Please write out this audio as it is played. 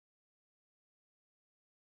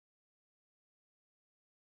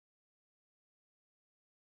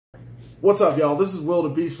What's up, y'all? This is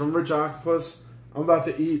Dabeest from Rich Octopus. I'm about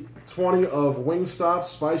to eat 20 of Wingstop's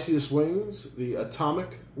spiciest wings, the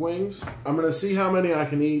atomic wings. I'm gonna see how many I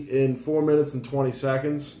can eat in 4 minutes and 20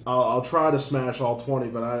 seconds. I'll try to smash all 20,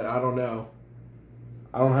 but I don't know.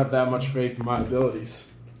 I don't have that much faith in my abilities.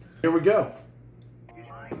 Here we go.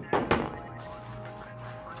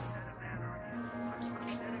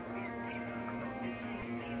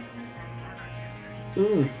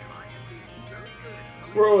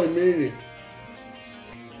 Really meaty.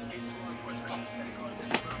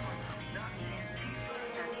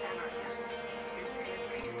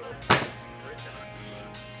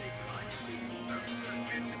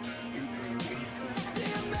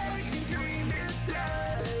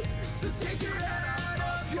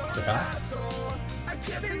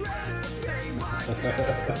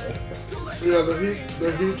 Yeah,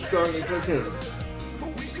 the heat's starting to kick in.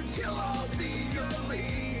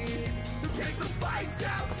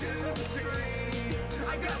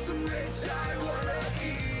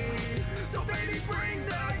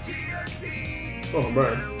 Oh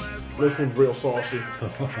man, this one's real saucy.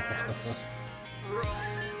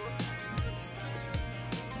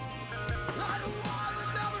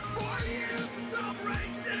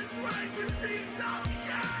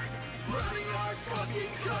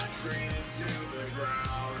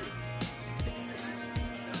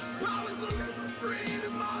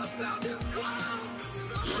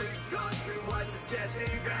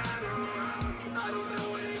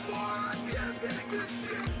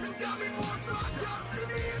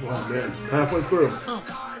 Oh man, halfway through.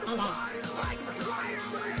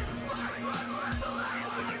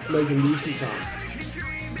 Making decent time.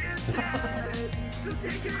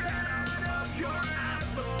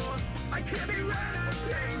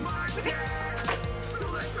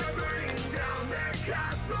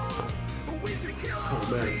 Oh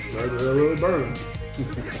man, they're really burning.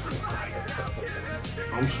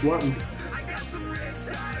 I'm sweating.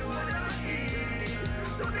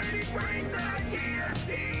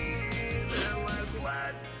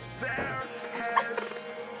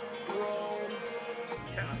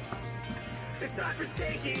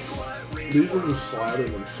 These are just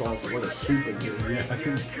slathered in sauce like a soup in here. Yeah, I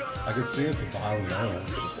can see at the bottom now. It's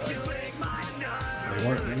just like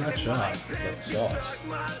they're not chopped, but sauce.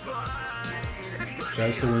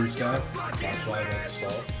 Just the Wingstop. That's why that's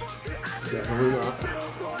salt. Definitely not.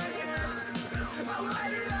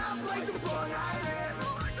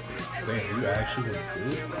 Damn, you actually would do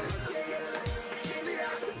it?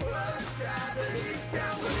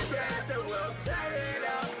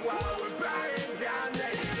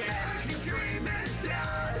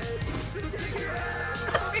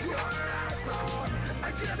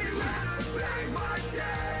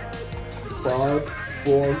 Five,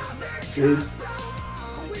 4, 3.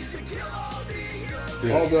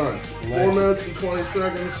 All done. 4 minutes and 20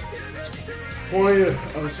 seconds. 20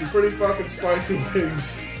 of some pretty fucking spicy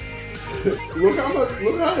wings. Look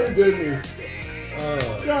how they did me.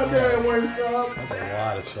 Goddamn Wingstop. That's a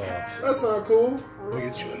lot of sauce. That's not cool. Look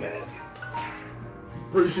at you, man.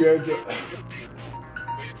 Appreciate you.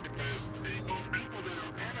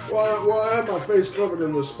 Well, I have my face covered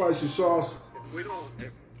in the spicy sauce.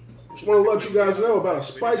 Just want to let you guys know about a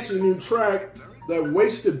spicy new track that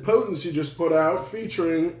Wasted Potency just put out,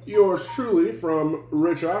 featuring yours truly from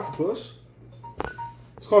Rich Octopus.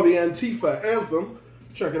 It's called the Antifa Anthem.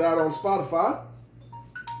 Check it out on Spotify.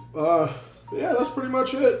 Yeah, that's pretty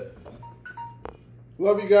much it.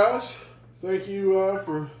 Love you guys. Thank you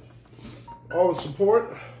for all the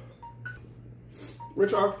support.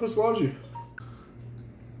 Rich Octopus loves you.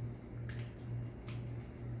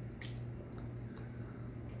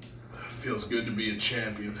 Feels good to be a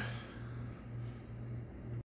champion.